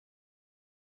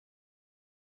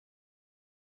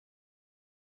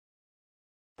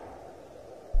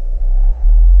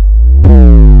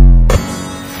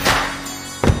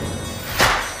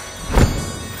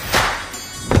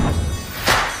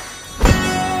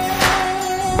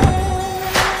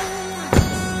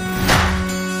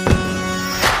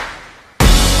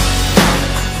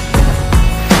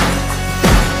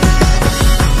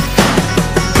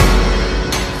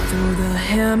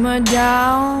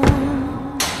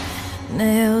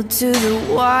nailed to the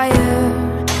wire,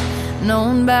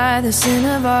 known by the sin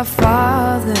of our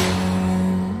fathers.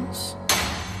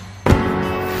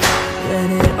 Let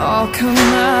it all come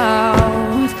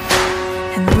out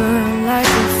and burn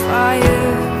like a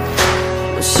fire.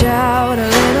 We'll shout a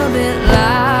little bit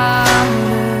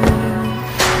louder,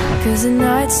 'cause the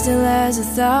night still has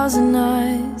 1,000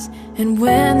 eyes. And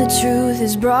when the truth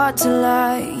is brought to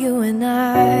light, you and I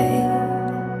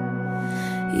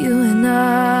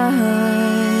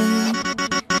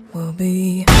will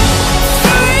be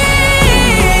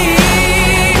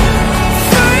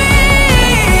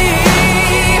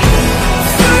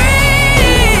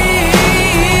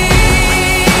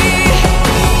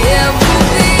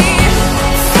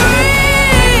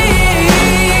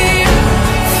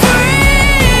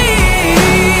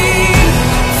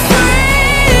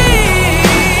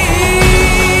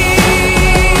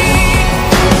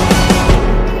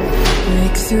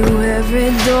through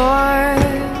every door,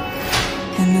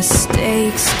 and the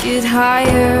stakes get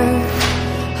higher.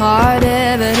 Hard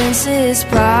evidence is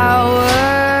power.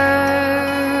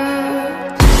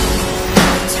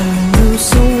 Turn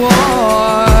loose a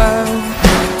war,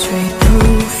 trade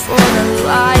proof for the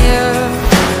liar.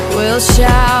 We'll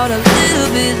shout a little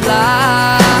bit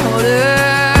louder,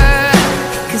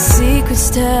 'cause secrets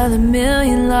tell a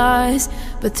million lies,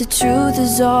 but the truth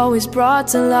is always brought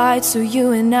to light. So you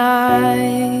and I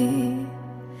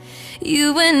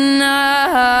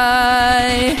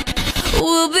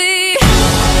will be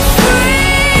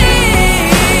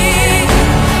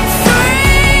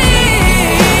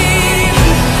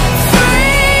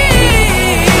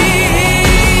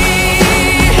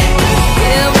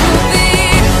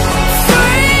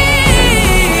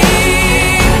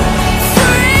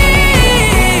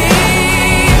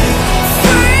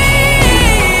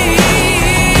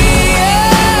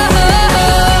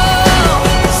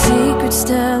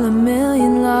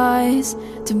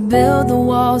to build the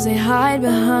walls they hide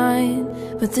behind,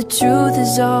 but the truth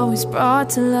is always brought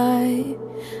to light,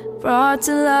 brought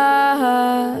to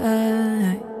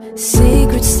light.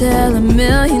 Secrets tell a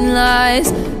million lies,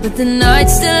 but the night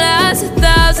still has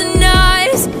 1,000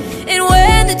 eyes. And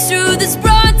when the truth is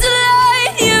brought